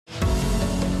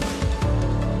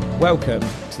Welcome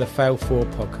to the Fail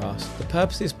Forward podcast. The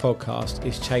purpose of this podcast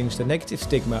is change the negative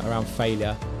stigma around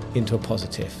failure into a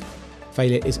positive.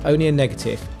 Failure is only a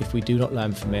negative if we do not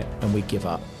learn from it and we give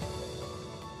up.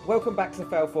 Welcome back to the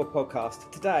Fail Forward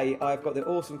podcast. Today I've got the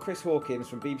awesome Chris Hawkins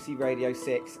from BBC Radio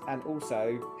 6 and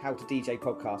also How to DJ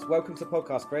podcast. Welcome to the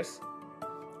podcast, Chris.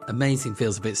 Amazing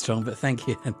feels a bit strong, but thank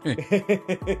you,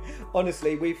 Henry.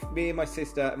 Honestly, me and my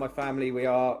sister and my family, we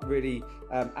are really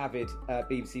avid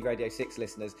BBC Radio 6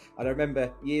 listeners. And I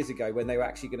remember years ago when they were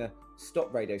actually going to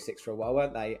stop Radio 6 for a while,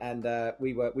 weren't they? And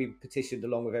we petitioned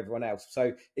along with everyone else.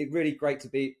 So it's really great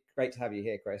to have you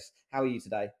here, Chris. How are you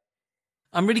today?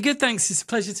 I'm really good, thanks. It's a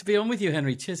pleasure to be on with you,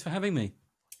 Henry. Cheers for having me.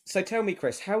 So tell me,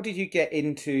 Chris, how did you get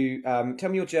into, tell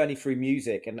me your journey through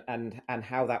music and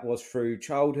how that was through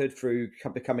childhood, through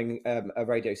becoming a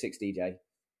Radio 6 DJ?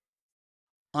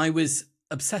 I was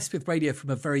obsessed with radio from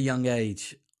a very young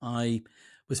age. I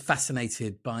was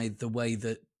fascinated by the way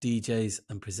that DJs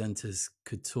and presenters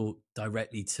could talk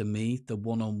directly to me, the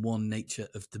one-on-one nature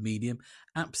of the medium.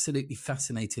 Absolutely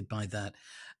fascinated by that.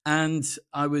 And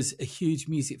I was a huge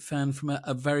music fan from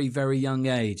a very, very young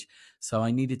age. So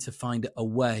I needed to find a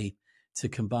way to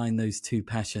combine those two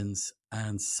passions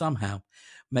and somehow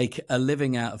make a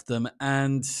living out of them.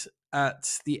 And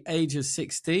at the age of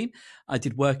 16, I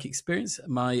did work experience at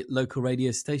my local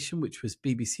radio station, which was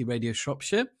BBC Radio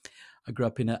Shropshire. I grew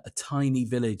up in a tiny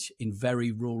village in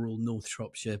very rural North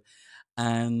Shropshire.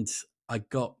 And I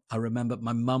remember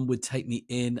my mum would take me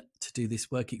in to do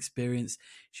this work experience.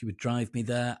 She would drive me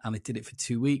there and I did it for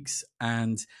 2 weeks.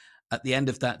 And at the end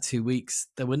of that 2 weeks,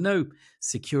 there were no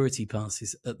security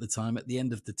passes at the time. At the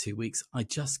end of the 2 weeks, I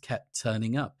just kept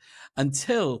turning up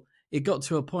until it got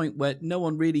to a point where no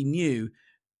one really knew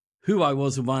who I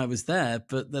was and why I was there,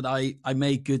 but that I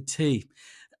made good tea.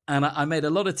 And I made a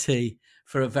lot of tea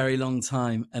for a very long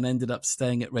time and ended up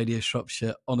staying at Radio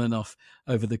Shropshire on and off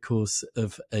over the course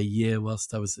of a year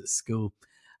whilst I was at school.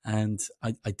 And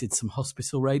I did some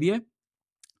hospital radio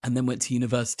and then went to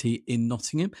university in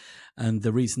Nottingham. And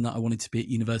the reason that I wanted to be at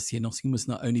University in Nottingham was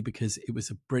not only because it was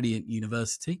a brilliant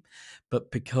university,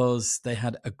 but because they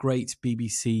had a great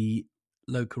BBC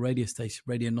local radio station.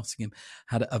 Radio Nottingham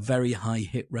had a very high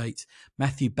hit rate.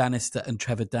 Matthew Bannister and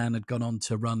Trevor Dan had gone on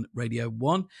to run Radio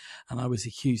 1, and I was a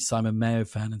huge Simon Mayo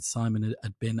fan, and Simon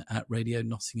had been at Radio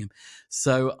Nottingham.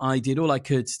 So I did all I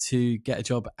could to get a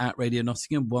job at Radio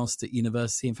Nottingham whilst at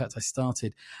university. In fact, I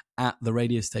started at the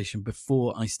radio station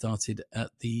before I started at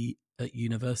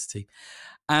university.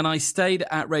 And I stayed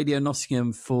at Radio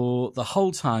Nottingham for the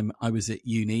whole time I was at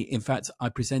uni. In fact, I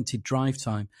presented Drive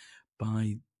Time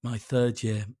by my third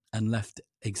year and left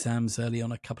exams early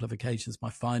on a couple of occasions, my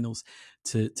finals,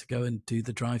 to go and do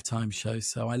the Drive Time show.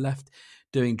 So I left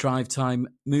doing Drive Time,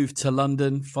 moved to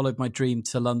London, followed my dream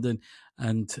to London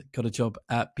and got a job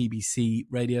at BBC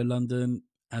Radio London,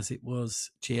 as it was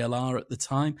GLR at the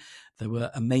time. There were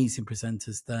amazing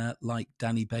presenters there like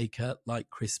Danny Baker,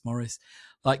 like Chris Morris,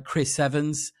 like Chris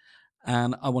Evans.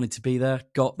 And I wanted to be there,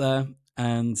 got there.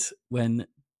 And when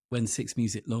Six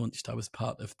Music launched, I was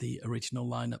part of the original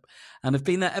lineup and have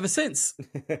been there ever since.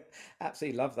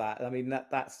 Absolutely love that. I mean,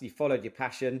 that's you followed your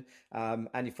passion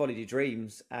and you followed your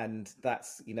dreams, and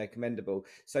that's, commendable.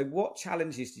 So what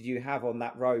challenges did you have on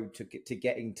that road to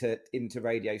get into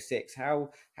Radio 6? How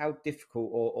difficult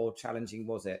or challenging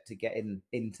was it to get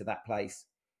into that place?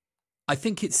 I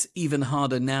think it's even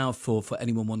harder now for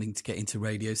anyone wanting to get into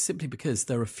radio, simply because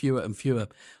there are fewer and fewer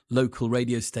local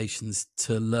radio stations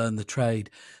to learn the trade.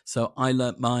 So I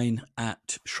learnt mine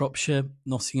at Shropshire,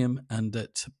 Nottingham, and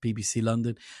at BBC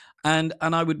London. And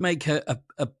I would make a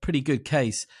pretty good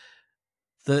case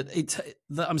that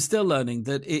I'm still learning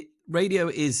that radio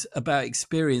is about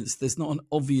experience. There's not an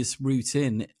obvious route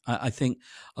in. I think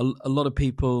a lot of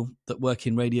people that work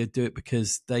in radio do it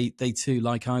because they too,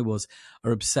 like I was,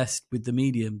 are obsessed with the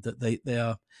medium, that they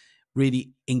are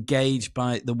really engaged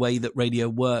by the way that radio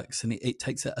works. And it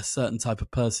takes a certain type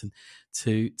of person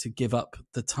to give up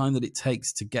the time that it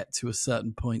takes to get to a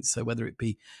certain point. So whether it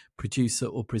be producer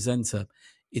or presenter,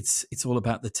 it's all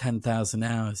about the 10,000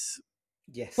 hours.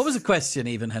 Yes. What was the question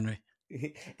even, Henry?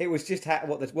 It was just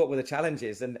what were the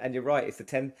challenges, and you're right. It's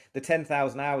the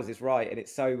 10,000 hours is right, and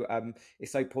it's so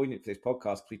poignant for this podcast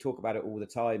because we talk about it all the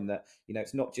time. That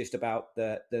it's not just about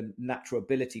the natural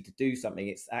ability to do something;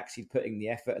 it's actually putting the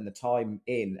effort and the time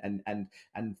in,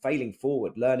 and failing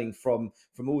forward, learning from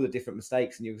all the different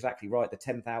mistakes. And you're exactly right. The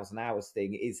 10,000 hours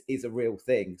thing is a real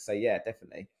thing. So yeah,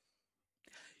 definitely.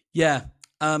 Yeah,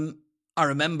 I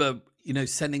remember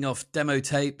sending off demo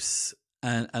tapes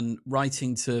and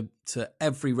writing to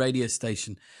every radio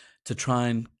station to try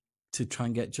and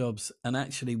get jobs. And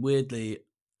actually, weirdly,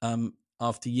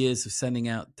 after years of sending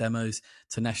out demos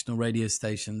to national radio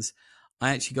stations, I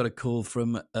actually got a call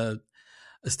from a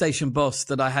station boss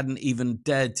that I hadn't even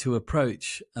dared to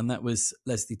approach, and that was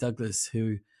Leslie Douglas,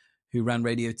 who ran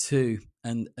Radio 2,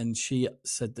 and she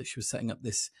said that she was setting up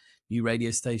this new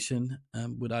radio station.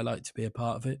 Would I like to be a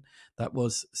part of it? That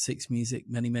was Six Music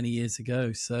many years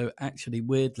ago. So actually,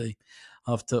 weirdly,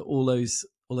 after all those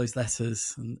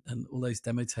letters and all those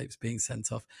demo tapes being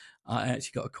sent off, I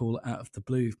actually got a call out of the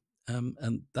blue,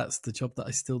 and that's the job that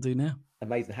I still do now.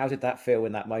 Amazing. How did that feel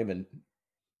in that moment?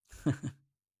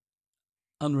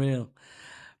 Unreal.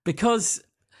 Because,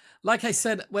 like I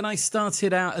said, when I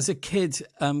started out as a kid,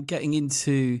 getting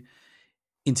into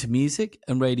music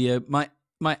and radio,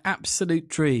 my absolute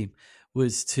dream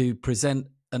was to present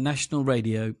a national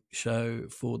radio show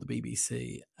for the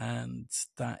BBC, and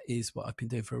that is what I've been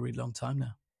doing for a really long time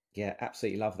now. Yeah,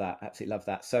 absolutely love that. Absolutely love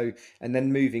that. So, and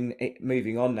then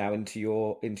moving on now into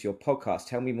your podcast.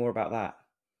 Tell me more about that.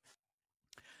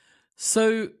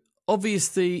 So,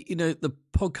 obviously, the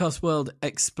podcast world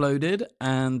exploded,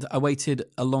 and I waited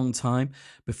a long time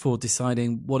before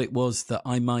deciding what it was that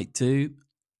I might do.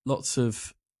 Lots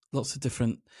of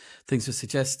different things were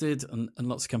suggested, and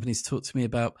lots of companies talked to me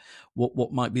about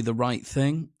what might be the right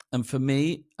thing. And for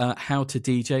me, How to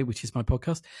DJ, which is my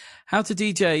podcast, How to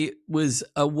DJ was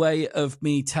a way of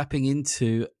me tapping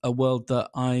into a world that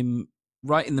I'm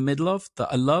right in the middle of, that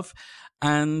I love,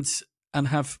 and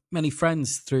have many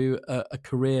friends through a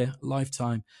career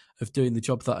lifetime of doing the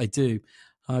job that I do.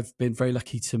 I've been very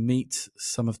lucky to meet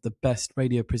some of the best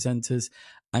radio presenters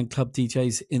and club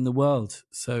DJs in the world.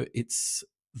 So it's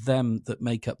them that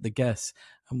make up the guests,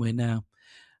 and we're now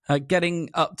getting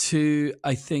up to,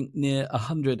 I think, near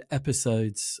 100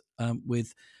 episodes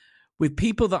with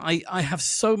people that I have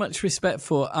so much respect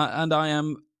for, and I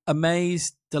am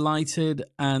amazed, delighted,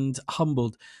 and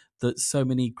humbled that so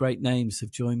many great names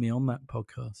have joined me on that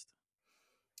podcast.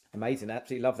 Amazing.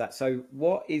 Absolutely love that. So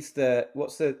what's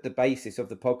the basis of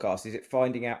the podcast? Is it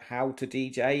finding out how to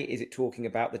DJ? Is it talking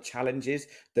about the challenges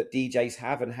that DJs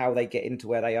have and how they get into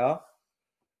where they are?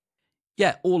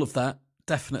 Yeah, all of that,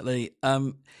 definitely.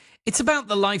 It's about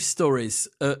the life stories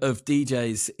of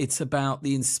DJs. It's about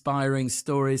the inspiring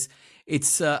stories.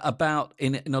 It's about,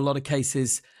 in a lot of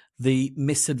cases, the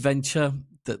misadventure,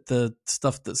 that the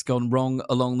stuff that's gone wrong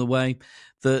along the way,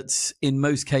 that in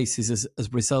most cases has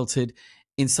resulted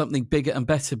in something bigger and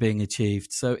better being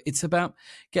achieved. So it's about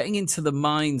getting into the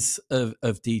minds of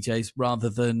DJs rather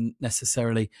than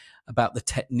necessarily about the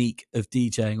technique of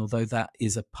DJing, although that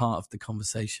is a part of the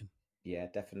conversation. Yeah,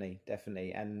 definitely,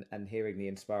 and hearing the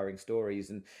inspiring stories,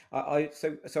 and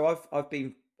I've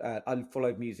been I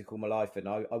followed music all my life, and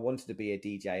I wanted to be a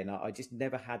DJ, and I just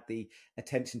never had the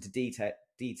attention to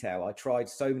detail. I tried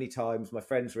so many times. My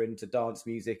friends were into dance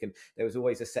music, and there was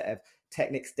always a set of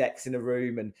Technics decks in a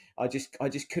room, and I just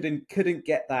couldn't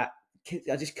get that.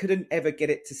 I just couldn't ever get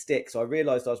it to stick. So I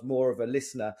realised I was more of a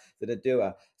listener than a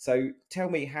doer. So tell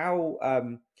me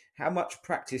how much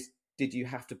practice did you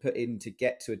have to put in to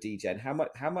get to a DJ, and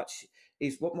how much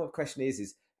is, what my question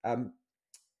is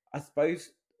I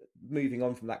suppose, moving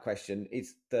on from that question,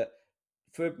 is that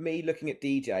for me, looking at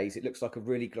DJs, it looks like a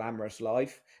really glamorous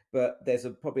life, but there's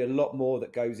probably a lot more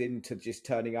that goes into just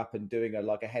turning up and doing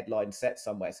a headline set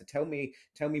somewhere. So tell me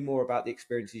more about the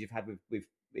experiences you've had with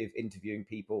interviewing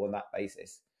people on that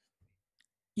basis.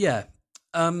 Yeah.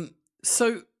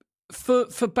 So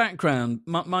for background,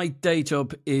 my day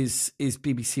job is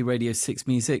BBC Radio 6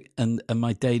 Music and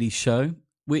my daily show,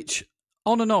 which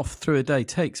on and off through a day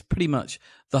takes pretty much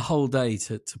the whole day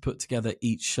to put together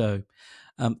each show.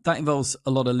 That involves a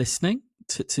lot of listening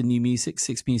to new music.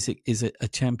 6 Music is a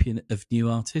champion of new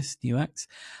artists, new acts,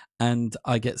 and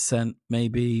I get sent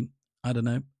maybe, I don't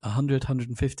know, 100,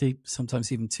 150,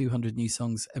 sometimes even 200 new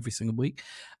songs every single week.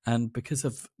 And because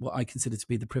of what I consider to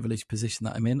be the privileged position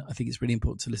that I'm in, I think it's really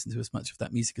important to listen to as much of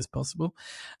that music as possible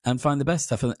and find the best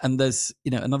stuff. And there's,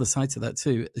 another side to that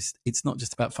too. It's not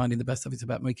just about finding the best stuff. It's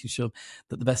about making sure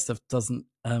that the best stuff doesn't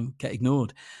get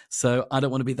ignored. So I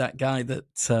don't want to be that guy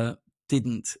that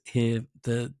didn't hear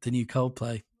the new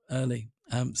Coldplay early.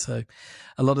 So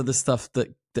a lot of the stuff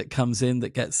that comes in,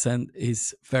 that gets sent,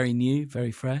 is very new,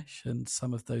 very fresh. And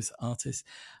some of those artists,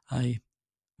 I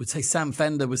would say Sam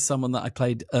Fender was someone that I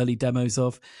played early demos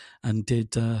of and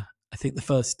did, I think, the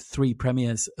first 3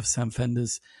 premieres of Sam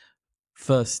Fender's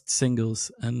first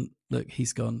singles. And look,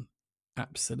 he's gone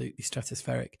absolutely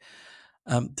stratospheric,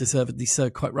 deservedly so,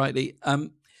 quite rightly.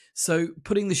 So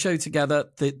putting the show together,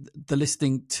 the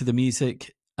listening to the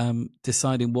music,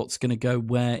 deciding what's going to go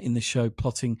where in the show,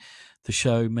 plotting the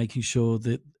show, making sure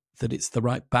that that it's the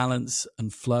right balance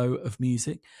and flow of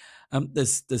music.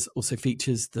 There's also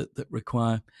features that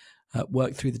require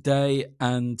work through the day,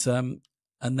 and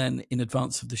then in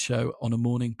advance of the show on a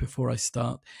morning before I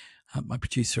start, my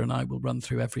producer and I will run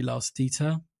through every last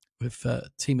detail with a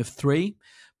team of 3,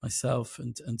 myself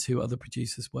and 2 other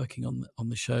producers working on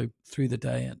the show through the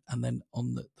day and then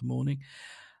on the morning.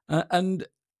 And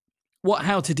what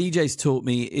How to DJs taught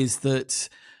me is that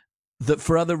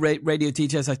for other radio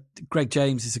DJs, Greg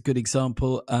James is a good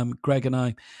example. Greg and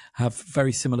I have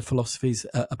very similar philosophies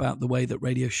about the way that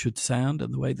radio should sound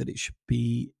and the way that it should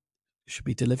be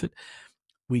delivered.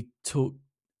 We talk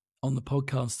on the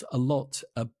podcast a lot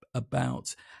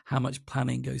about how much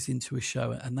planning goes into a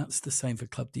show, and that's the same for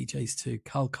club DJs too.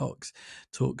 Carl Cox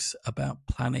talks about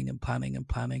planning,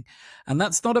 and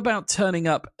that's not about turning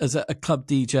up as a club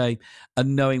DJ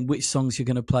and knowing which songs you're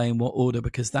going to play in what order,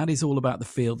 because that is all about the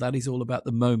feel, that is all about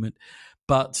the moment.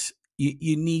 But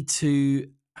you need to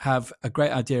have a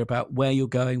great idea about where you're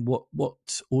going,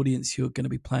 what audience you're going to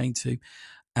be playing to,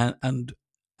 and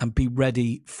be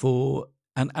ready for.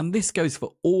 And this goes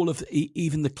for all of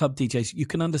even the club DJs. You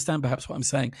can understand perhaps what I'm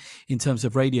saying in terms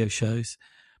of radio shows,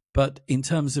 but in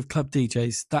terms of club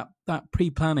DJs, that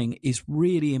pre-planning is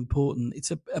really important.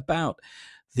 It's about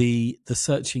the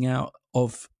searching out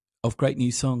of great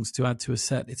new songs to add to a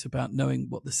set. It's about knowing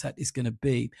what the set is going to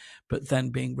be, but then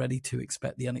being ready to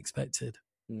expect the unexpected.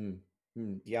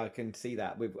 Yeah, I can see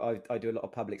that. I do a lot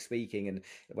of public speaking, and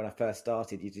when I first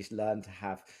started, you just learn to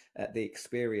have the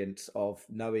experience of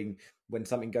knowing when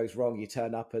something goes wrong. You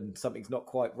turn up and something's not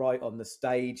quite right on the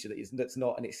stage. That's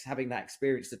not, and it's having that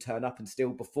experience to turn up and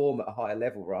still perform at a higher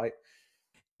level, right?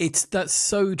 That's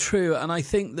so true, and I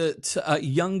think that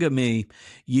younger me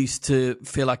used to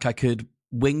feel like I could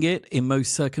wing it in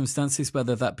most circumstances,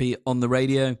 whether that be on the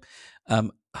radio,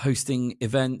 hosting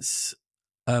events,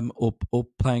 or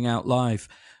playing out live.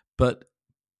 But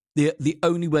the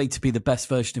only way to be the best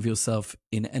version of yourself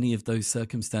in any of those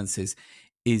circumstances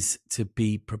is to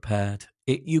be prepared.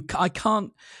 I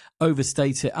can't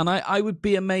overstate it, and I would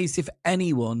be amazed if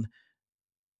anyone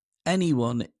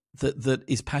that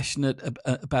is passionate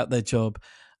about their job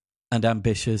and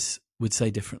ambitious would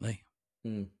say differently.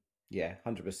 Yeah,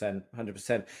 100%.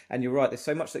 And you're right. There's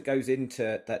so much that goes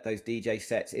into those DJ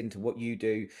sets, into what you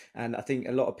do. And I think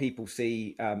a lot of people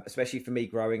see, especially for me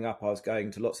growing up, I was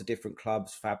going to lots of different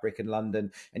clubs, Fabric in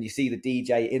London, and you see the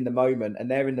DJ in the moment, and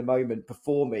they're in the moment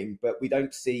performing, but we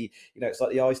don't see, it's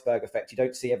like the iceberg effect. You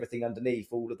don't see everything underneath,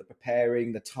 all of the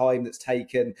preparing, the time that's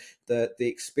taken, the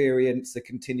experience, the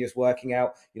continuous working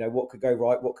out, what could go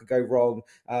right, what could go wrong.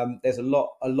 There's a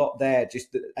lot there,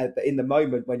 just in the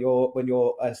moment when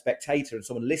you're a spectator and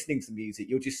someone listening to music,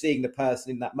 you're just seeing the person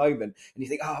in that moment, and you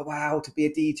think, oh wow, to be a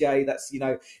DJ, that's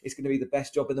it's going to be the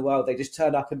best job in the world. They just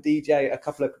turn up and DJ a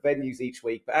couple of venues each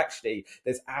week, but actually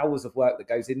there's hours of work that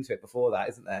goes into it before that,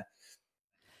 isn't there?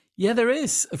 Yeah, there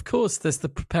is. Of course, there's the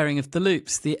preparing of the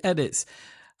loops, the edits,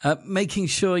 making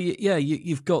sure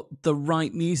you've got the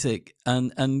right music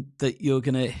and that you're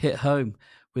going to hit home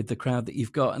with the crowd that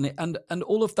you've got, and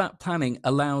all of that planning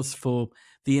allows for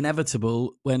the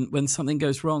inevitable when something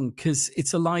goes wrong, because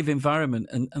it's a live environment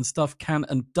and stuff can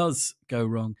and does go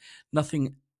wrong.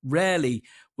 Rarely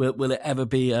will it ever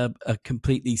be a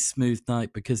completely smooth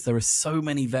night, because there are so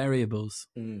many variables.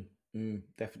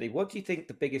 Definitely. What do you think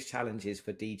the biggest challenge is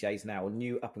for DJs now, or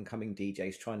new up and coming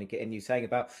DJs trying to get in? You're saying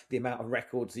about the amount of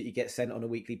records that you get sent on a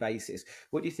weekly basis.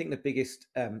 What do you think the biggest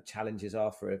challenges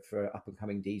are for an up and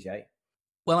coming DJ?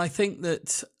 Well, I think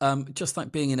that just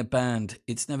like being in a band,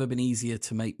 it's never been easier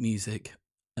to make music,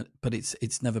 but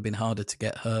it's never been harder to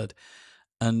get heard.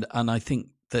 And I think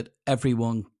that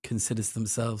everyone considers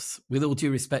themselves, with all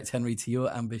due respect, Henry, to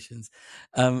your ambitions,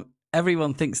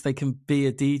 everyone thinks they can be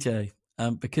a DJ,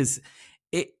 because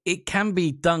it can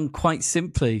be done quite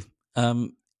simply.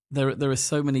 There are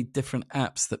so many different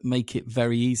apps that make it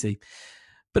very easy,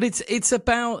 but it's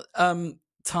about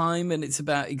time, and it's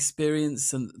about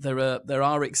experience, and there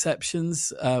are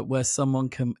exceptions where someone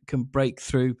can break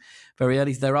through very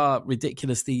early. There are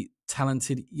ridiculously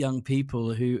talented young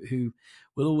people who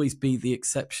will always be the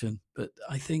exception, but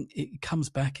I think it comes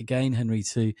back again, Henry,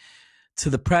 to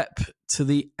the prep, to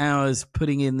the hours,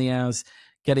 putting in the hours,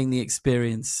 getting the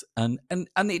experience, and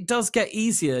it does get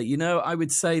easier. I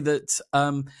would say that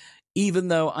even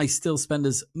though I still spend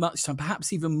as much time,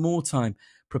 perhaps even more time,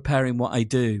 preparing what I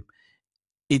do,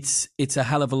 it's a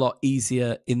hell of a lot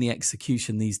easier in the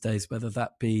execution these days, whether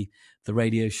that be the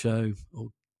radio show or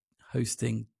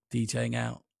hosting, DJing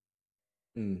out.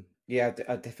 Yeah,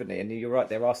 definitely. And you're right.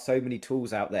 There are so many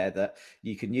tools out there that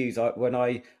you can use. When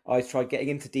I tried getting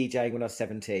into DJing when I was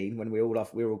 17, when we were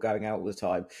all going out all the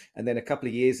time, and then a couple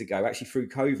of years ago, actually through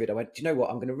COVID, I went, do you know what?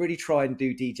 I'm going to really try and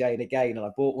do DJing again. And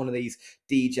I bought one of these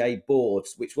DJ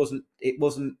boards, which wasn't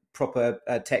proper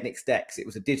Technics decks. It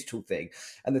was a digital thing.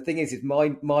 And the thing is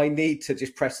my need to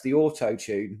just press the auto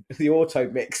tune, the auto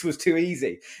mix was too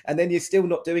easy. And then you're still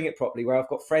not doing it properly. Where I've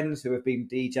got friends who have been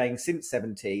DJing since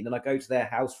 17, and I go to their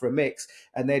house for a mix,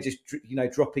 and they're just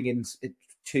dropping in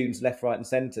tunes left, right, and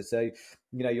centre. So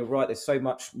you're right. There's so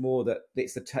much more that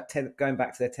it's the going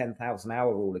back to their 10,000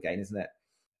 hour rule again, isn't it?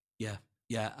 Yeah,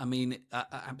 yeah. I mean,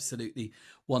 absolutely,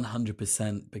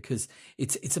 100%. Because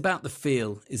it's about the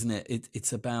feel, isn't it?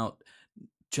 It's about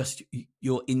just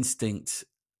your instinct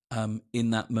in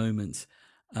that moment,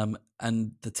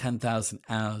 and the 10,000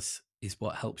 hours is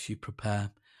what helps you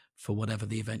prepare for whatever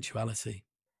the eventuality.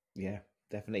 Yeah,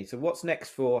 definitely. So what's next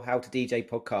for How to DJ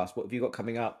podcast? What have you got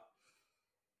coming up?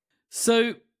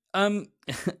 So,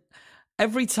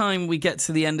 every time we get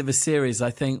to the end of a series, I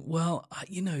think, well,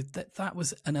 that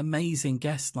was an amazing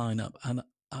guest lineup, and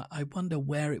I wonder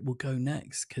where it will go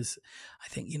next, because I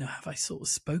think, have I sort of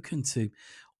spoken to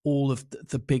all of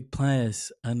the big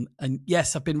players? And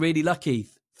yes, I've been really lucky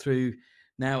through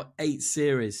now 8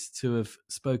 series to have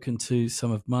spoken to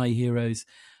some of my heroes,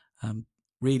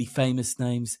 really famous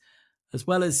names, as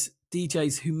well as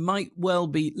DJs who might well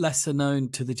be lesser known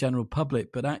to the general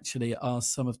public, but actually are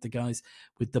some of the guys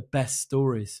with the best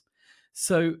stories.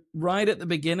 So right at the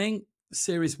beginning,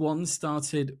 Series 1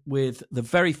 started with the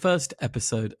very first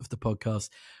episode of the podcast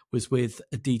was with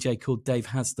a DJ called Dave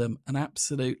Haslam, an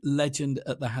absolute legend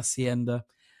at the Hacienda,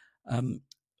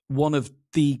 one of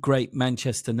the great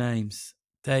Manchester names.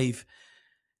 Dave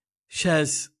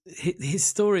shares his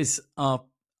stories are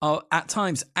at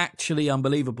times actually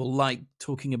unbelievable, like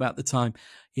talking about the time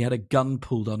he had a gun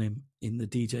pulled on him in the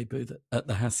DJ booth at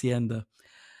the Hacienda.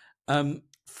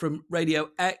 From Radio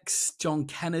X, John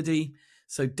Kennedy.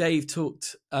 So Dave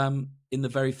talked in the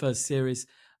very first series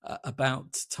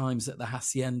about times at the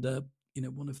Hacienda,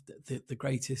 one of the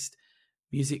greatest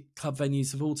music club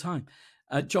venues of all time.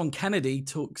 John Kennedy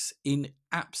talks in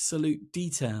absolute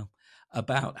detail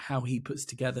about how he puts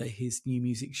together his new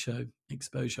music show,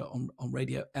 Exposure, on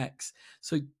Radio X.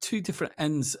 So 2 different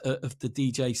ends of the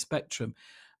DJ spectrum,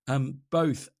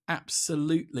 both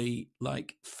absolutely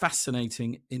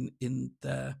fascinating in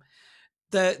their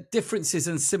differences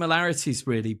and similarities,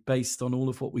 really, based on all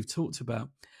of what we've talked about.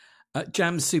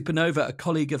 Jam Supernova, a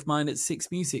colleague of mine at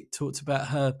Six Music, talked about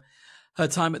her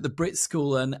time at the Brit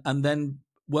School and then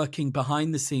working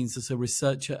behind the scenes as a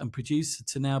researcher and producer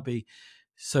to now be.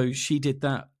 So she did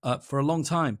that for a long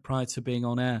time prior to being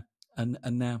on air, and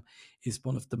now is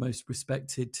one of the most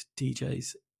respected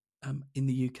DJs in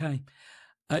the UK.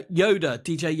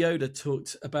 DJ Yoda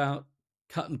talked about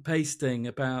cut and pasting,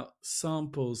 about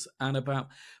samples, and about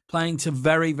playing to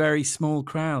very, very small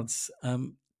crowds.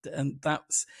 And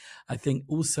that's, I think,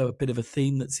 also a bit of a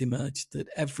theme that's emerged, that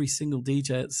every single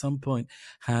DJ at some point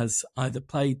has either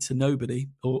played to nobody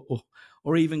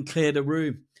or even cleared a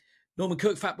room. Norman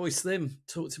Cook, Fatboy Slim,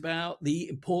 talked about the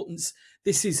importance.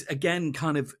 This is, again,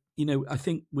 kind of, I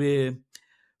think we're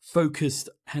focused,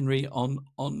 Henry, on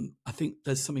I think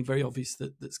there's something very obvious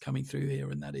that's coming through here,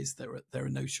 and that is there are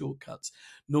no shortcuts.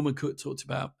 Norman Cook talked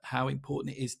about how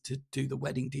important it is to do the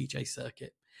wedding DJ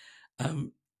circuit.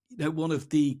 One of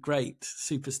the great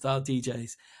superstar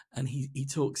DJs, and he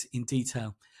talks in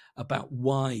detail about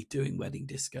why doing wedding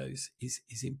discos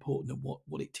is important and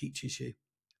what it teaches you.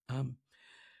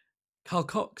 Carl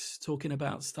Cox talking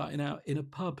about starting out in a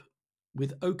pub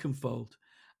with Oakenfold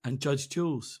and Judge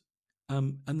Jules.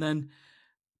 And then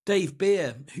Dave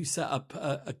Beer, who set up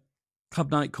a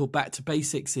club night called Back to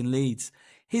Basics in Leeds.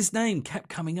 His name kept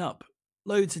coming up,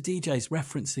 loads of DJs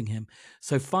referencing him.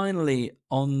 So finally,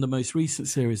 on the most recent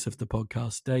series of the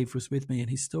podcast, Dave was with me,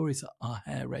 and his stories are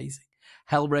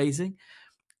hell-raising.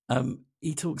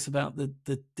 He talks about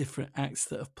the different acts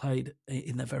that have played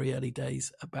in their very early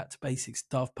days at Back to Basics.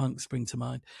 Daft Punk spring to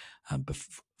mind,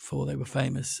 before they were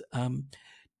famous.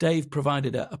 Dave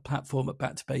provided a platform at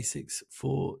Back to Basics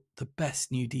for the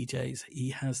best new DJs. He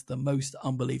has the most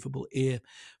unbelievable ear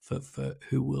for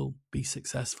who will be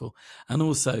successful. And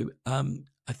also,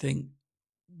 I think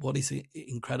what is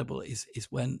incredible is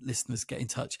when listeners get in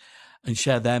touch and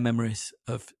share their memories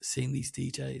of seeing these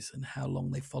DJs and how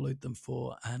long they followed them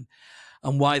for, and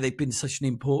why they've been such an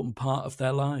important part of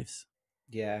their lives.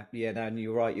 Yeah, no, and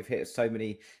you're right. You've hit so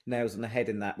many nails on the head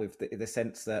in that, with the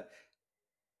sense that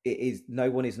it is, no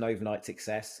one is an overnight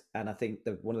success, and I think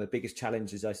one of the biggest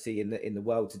challenges I see in the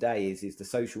world today is the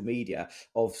social media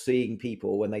of seeing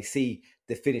people when they see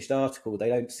the finished article, they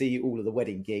don't see all of the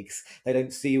wedding gigs, they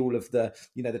don't see all of the,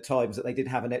 you know, the times that they did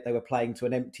have they were playing to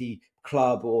an empty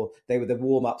club, or they were the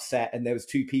warm-up set and there was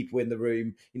two people in the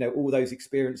room. You know, all those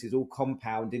experiences all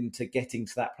compound into getting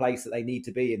to that place that they need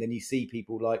to be. And then you see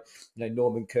people like, you know,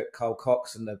 Norman Cook, Carl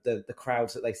Cox, and the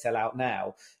crowds that they sell out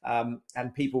now,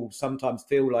 and people sometimes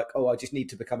feel like, oh, I just need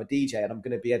to become a DJ and I'm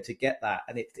going to be able to get that,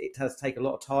 and it does take a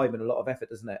lot of time and a lot of effort,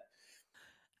 doesn't it?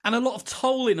 And a lot of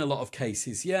toll in a lot of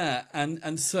cases, yeah.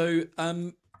 And so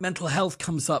mental health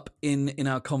comes up in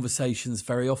our conversations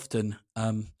very often.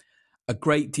 A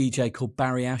great DJ called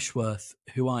Barry Ashworth,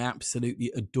 who I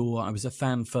absolutely adore. I was a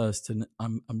fan first, and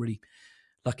I'm really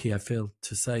lucky, I feel,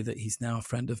 to say that he's now a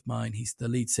friend of mine. He's the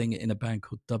lead singer in a band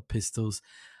called Dub Pistols.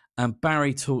 And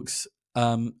Barry talks,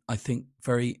 I think,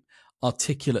 very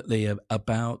articulately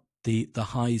about the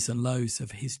highs and lows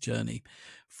of his journey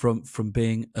from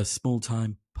being a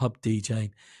small-time pub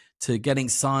DJ to getting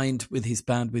signed with his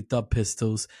band with Dub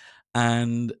Pistols,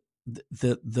 and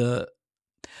the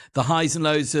highs and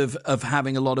lows of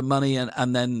having a lot of money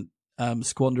and then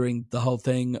squandering the whole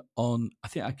thing on, I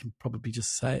think I can probably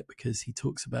just say it because he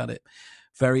talks about it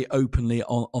very openly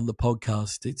on the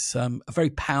podcast. It's a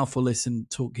very powerful listen,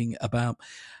 talking about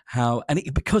how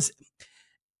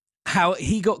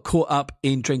he got caught up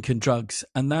in drink and drugs,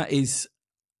 and that is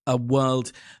a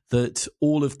world that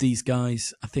all of these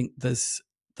guys, I think that's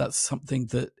something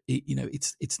that, you know,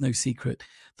 it's no secret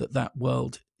that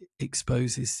world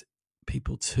exposes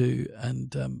people to,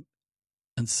 and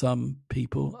some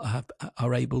people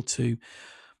are able to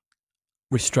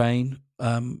restrain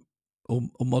or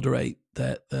moderate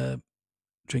their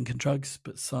drink and drugs,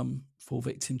 but some fall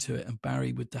victim to it. And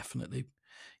Barry would definitely,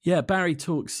 Barry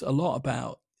talks a lot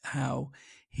about how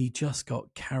he just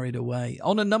got carried away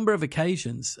on a number of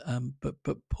occasions, but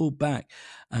pulled back,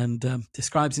 and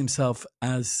describes himself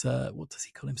as, what does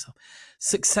he call himself?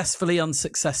 Successfully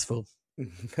unsuccessful.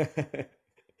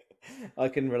 I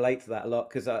can relate to that a lot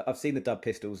because I've seen the Dub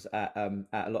Pistols at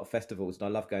a lot of festivals, and I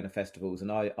love going to festivals.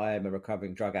 And I am a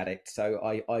recovering drug addict, so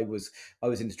I was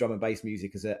into drum and bass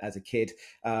music as a kid,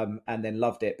 and then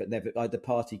loved it, but never, the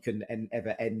party couldn't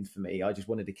ever end for me. I just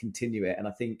wanted to continue it, and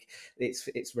I think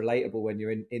it's relatable when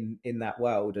you're in that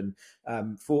world. And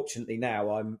fortunately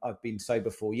now I've been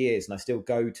sober 4 years, and I still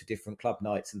go to different club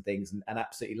nights and things, and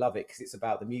absolutely love it because it's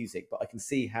about the music. But I can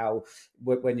see how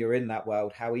when you're in that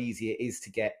world, how easy it is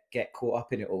to get caught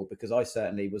up in it all, because I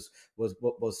certainly was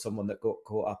someone that got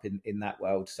caught up in that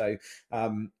world. So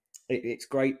it's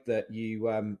great that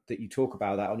you talk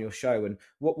about that on your show. And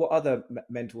what other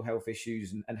mental health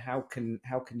issues, and how can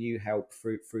you help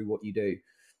through what you do?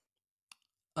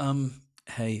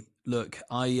 Hey, look,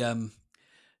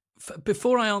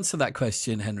 before I answer that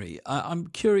question, Henry, I'm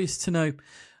curious to know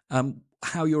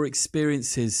how your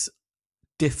experiences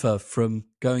differ from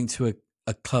going to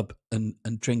a club and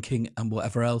drinking and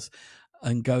whatever else,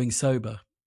 and going sober.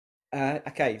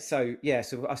 Okay, so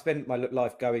I spent my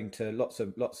life going to lots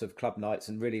of club nights,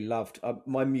 and really loved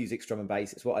my music's drum and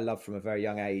bass. It's what I love from a very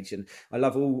young age, and I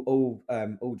love all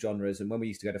genres. And when we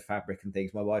used to go to Fabric and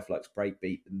things, my wife likes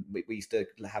breakbeat, and we used to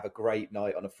have a great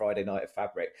night on a Friday night at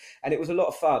Fabric, and it was a lot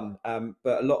of fun.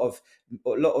 But a lot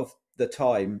of the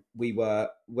time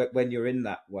when you're in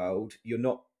that world, you're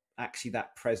not actually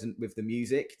that present with the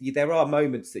music. There are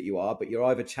moments that you are, but you're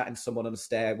either chatting to someone on a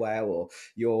stairwell, or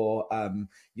you're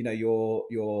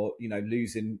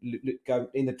losing, go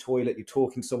in the toilet, you're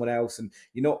talking to someone else, and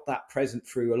you're not that present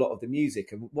through a lot of the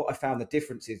music. And what I found the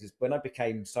difference is when I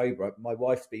became sober, my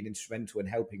wife's been instrumental in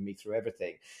helping me through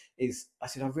everything. I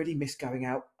said, I really miss going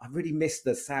out. I really miss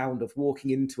the sound of walking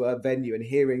into a venue and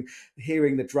hearing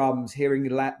the drums, hearing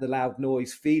the loud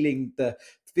noise, feeling that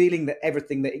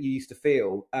everything that you used to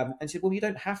feel. And she said, well, you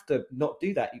don't have to not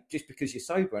do that just because you're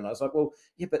sober. And I was like, well,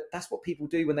 yeah, but that's what people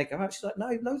do when they go out. She's like,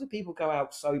 no, loads of people go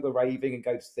out sober, raving, and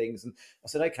go to things. And I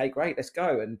said, okay, great, let's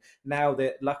go. And now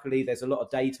that luckily there's a lot of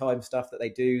daytime stuff that they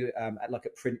do, at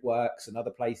Printworks and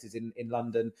other places in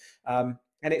London. And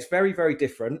it's very, very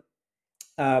different.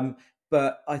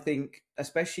 But I think,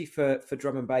 especially for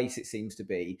drum and bass, it seems to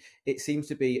be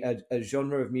a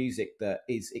genre of music that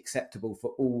is acceptable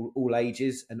for all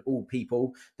ages and all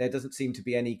people. There doesn't seem to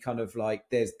be any kind of like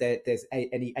there's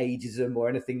any ageism or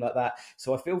anything like that.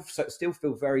 So I still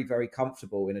feel very, very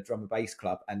comfortable in a drum and bass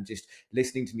club and just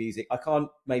listening to music. I can't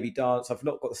maybe dance. I've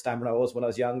not got the stamina I was when I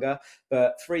was younger,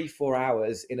 but 3-4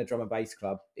 hours in a drum and bass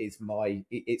club is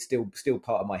it's still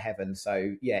part of my heaven.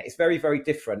 So yeah, it's very, very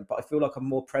different, but I feel like I'm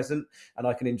more present and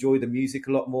I can enjoy the music music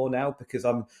a lot more now because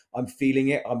I'm feeling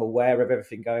it. I'm aware of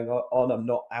everything going on. I'm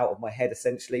not out of my head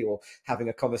essentially, or having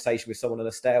a conversation with someone on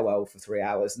a stairwell for 3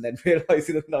 hours and then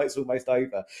realizing the night's almost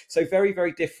over. So very,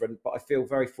 very different. But I feel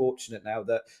very fortunate now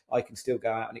that I can still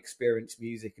go out and experience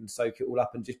music and soak it all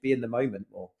up and just be in the moment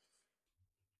more.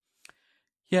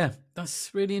 Yeah,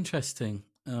 that's really interesting.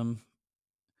 And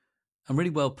really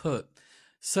well put.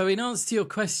 So, in answer to your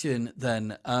question,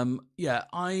 then, yeah,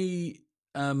 I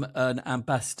am an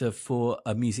ambassador for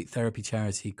a music therapy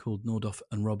charity called Nordoff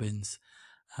and Robbins,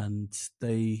 and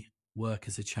they work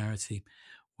as a charity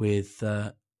with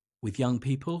young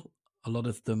people, a lot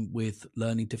of them with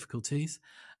learning difficulties,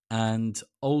 and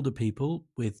older people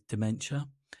with dementia,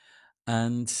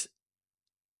 and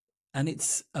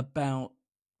it's about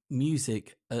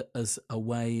music as a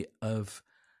way of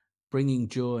bringing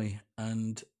joy,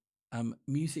 and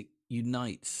music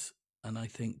unites, and I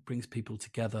think brings people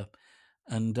together,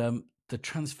 and the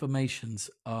transformations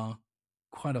are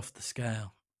quite off the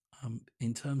scale.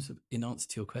 In terms of, in answer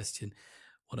to your question,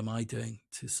 what am I doing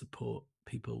to support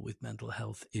people with mental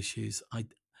health issues? I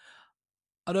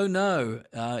don't know.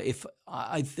 If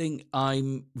I think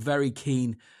I'm very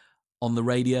keen on the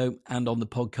radio and on the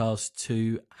podcast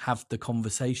to have the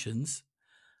conversations.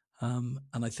 And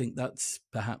I think that's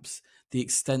perhaps the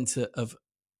extent of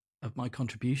my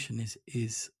contribution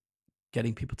is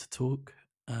getting people to talk.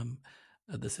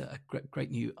 There's a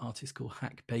great new artist called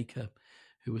Hack Baker,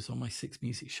 who was on my Six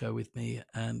Music show with me,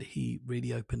 and he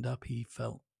really opened up. He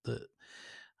felt that,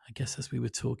 I guess, as we were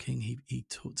talking, he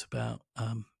talked about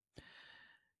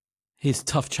his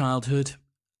tough childhood,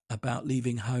 about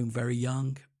leaving home very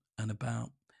young, and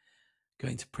about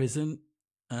going to prison.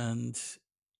 And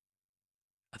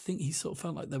I think he sort of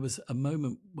felt like there was a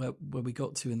moment where we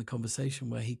got to in the conversation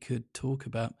where he could talk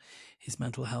about his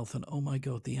mental health, and oh my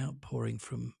God, the outpouring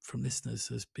from listeners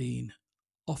has been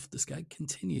off the scale. It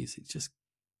continues. It just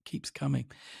keeps coming,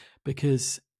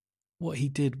 because what he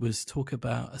did was talk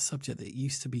about a subject that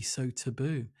used to be so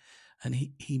taboo, and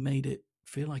he made it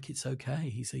feel like it's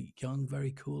okay. He's a young,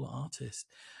 very cool artist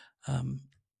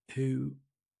who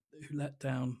let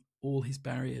down all his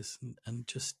barriers and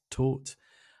just talked.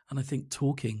 And I think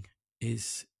talking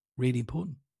is really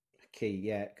important. Key,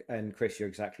 yeah. And Chris, you're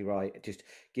exactly right. Just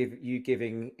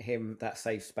giving him that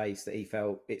safe space that he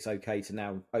felt it's okay to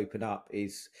now open up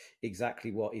is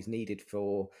exactly what is needed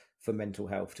for mental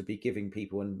health, to be giving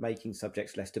people and making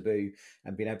subjects less taboo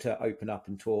and being able to open up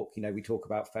and talk. You know, we talk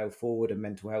about fail forward and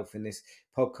mental health in this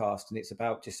podcast, and it's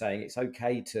about just saying it's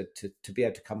okay to be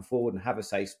able to come forward and have a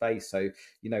safe space. So,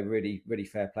 you know, really, really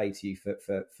fair play to you for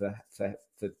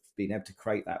being able to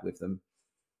create that with them.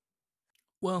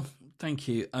 Well, thank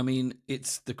you. I mean,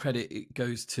 it's the credit, it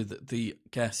goes to the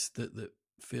guests that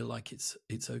feel like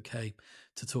it's okay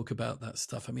to talk about that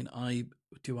stuff. I mean, I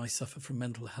suffer from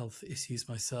mental health issues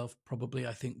myself? Probably.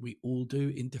 I think we all do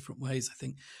in different ways. I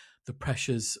think the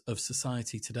pressures of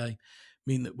society today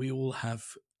mean that we all have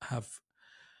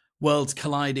worlds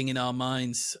colliding in our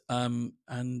minds, and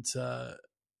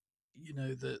you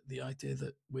know, the idea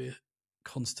that we're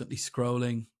constantly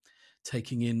scrolling,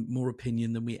 taking in more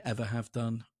opinion than we ever have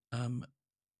done. And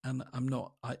I'm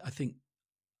not, I think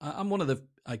I'm one of the,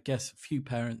 I guess, few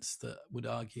parents that would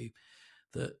argue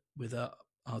that with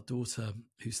our daughter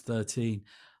who's 13,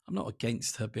 I'm not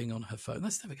against her being on her phone.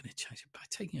 That's never going to change it. By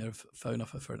taking her phone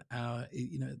off her for an hour,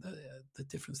 you know, the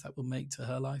difference that will make to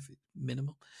her life is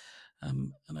minimal.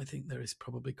 And I think there is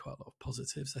probably quite a lot of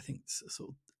positives. I think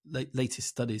sort of latest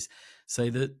studies say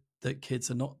that kids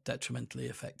are not detrimentally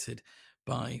affected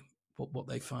by what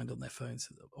they find on their phones.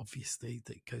 Obviously,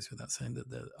 that goes without saying that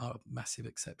there are massive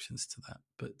exceptions to that.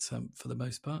 But for the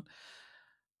most part,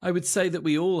 I would say that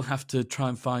we all have to try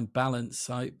and find balance.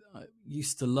 I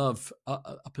used to love,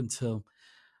 up until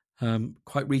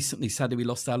quite recently, sadly, we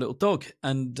lost our little dog.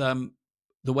 And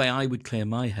the way I would clear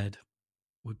my head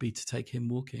would be to take him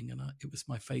walking. And it was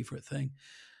my favorite thing.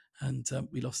 And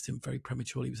we lost him very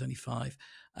prematurely. He was only 5.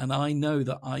 And I know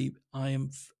that I am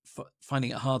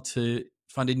finding it hard to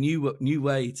find a new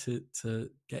way to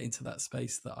get into that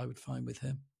space that I would find with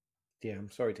him. Yeah,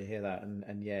 I'm sorry to hear that,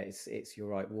 and yeah, it's you're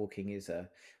right. Walking's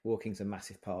a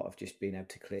massive part of just being able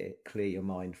to clear your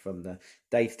mind from the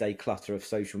day-to-day clutter of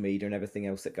social media and everything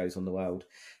else that goes on the world.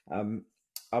 Um,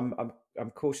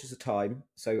 I'm cautious of time,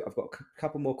 so I've got a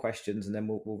couple more questions, and then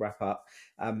we'll wrap up.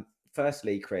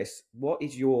 Firstly, Chris, what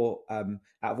is your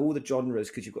out of all the genres,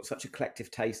 because you've got such a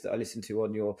collective taste that I listened to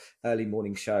on your early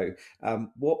morning show,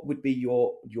 what would be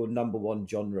your number one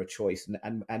genre choice?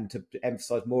 And to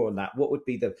emphasize more on that, what would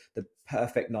be the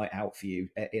perfect night out for you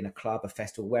in a club, a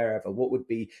festival, wherever? What would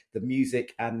be the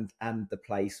music and the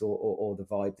place or the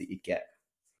vibe that you'd get?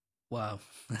 Wow.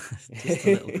 Just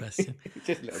a little question.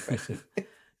 Just a little question.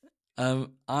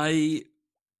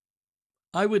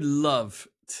 I would love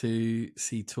to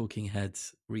see Talking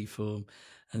Heads reform,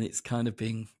 and it's kind of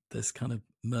there's kind of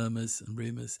murmurs and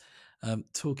rumours.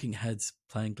 Talking Heads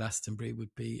playing Glastonbury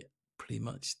would be pretty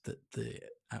much the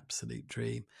absolute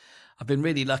dream. I've been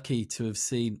really lucky to have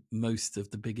seen most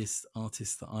of the biggest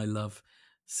artists that I love,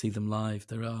 see them live.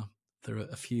 There are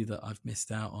a few that I've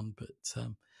missed out on, but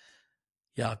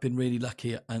yeah, I've been really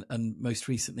lucky. And most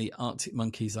recently, Arctic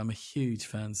Monkeys, I'm a huge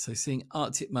fan. So seeing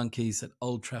Arctic Monkeys at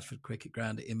Old Trafford Cricket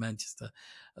Ground in Manchester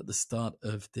at the start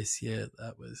of this year,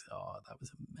 that was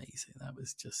amazing. That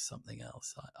was just something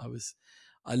else.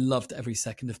 I loved every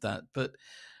second of that. But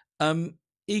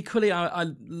equally, I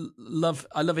love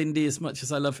indie as much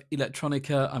as I love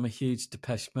electronica. I'm a huge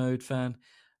Depeche Mode fan,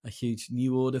 a huge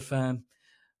New Order fan.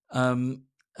 And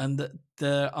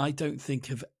I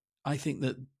think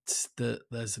that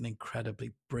there's an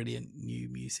incredibly brilliant new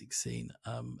music scene,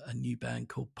 a new band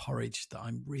called Porridge that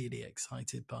I'm really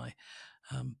excited by.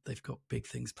 They've got big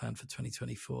things planned for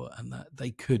 2024, and that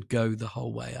they could go the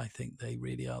whole way. I think they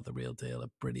really are the real deal, a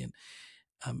brilliant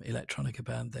electronica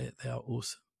band. They are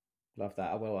awesome. Love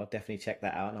that. I'll definitely check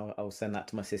that out, and I'll send that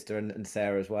to my sister and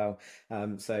Sarah as well.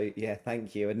 So yeah,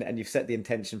 thank you. And you've set the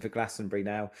intention for Glastonbury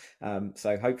now.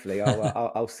 So hopefully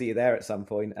I'll see you there at some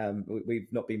point. We've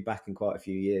not been back in quite a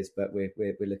few years, but we're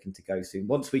looking to go soon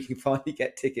once we can finally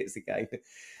get tickets again.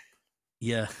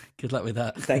 Yeah, good luck with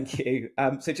that. Thank you.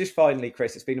 So just finally,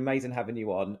 Chris, it's been amazing having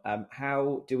you on.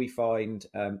 How do we find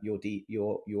your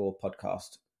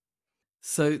podcast?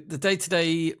 So the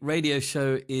day-to-day radio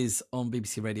show is on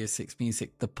BBC Radio 6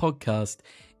 Music. The podcast,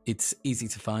 it's easy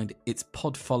to find. It's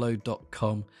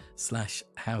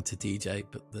podfollow.com/howtodj,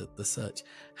 but the search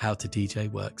How to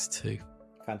DJ works too.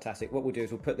 Fantastic. What we'll do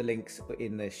is we'll put the links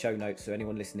in the show notes so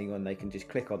anyone listening on, they can just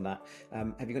click on that.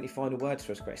 Have you got any final words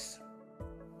for us, Chris?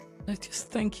 No,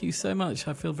 just thank you so much.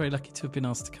 I feel very lucky to have been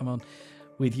asked to come on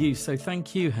with you. So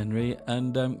thank you, Henry,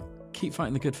 and keep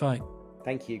fighting the good fight.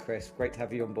 Thank you, Chris. Great to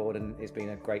have you on board, and it's been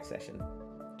a great session.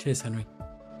 Cheers, Henry.